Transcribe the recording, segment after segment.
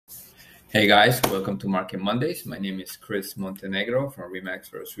Hey guys, welcome to Market Mondays. My name is Chris Montenegro from Remax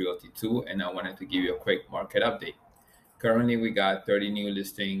First Realty 2, and I wanted to give you a quick market update. Currently, we got 30 new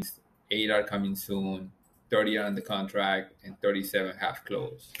listings, 8 are coming soon, 30 are on the contract, and 37 have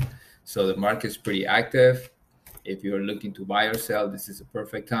closed. So the market's pretty active. If you're looking to buy or sell, this is a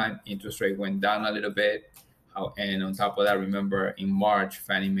perfect time. Interest rate went down a little bit. And on top of that, remember in March,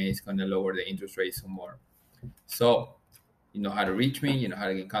 Fannie Mae is going to lower the interest rate some more. So you know how to reach me, you know how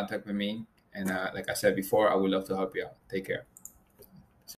to get in contact with me. And like I said before, I would love to help you out. Take care.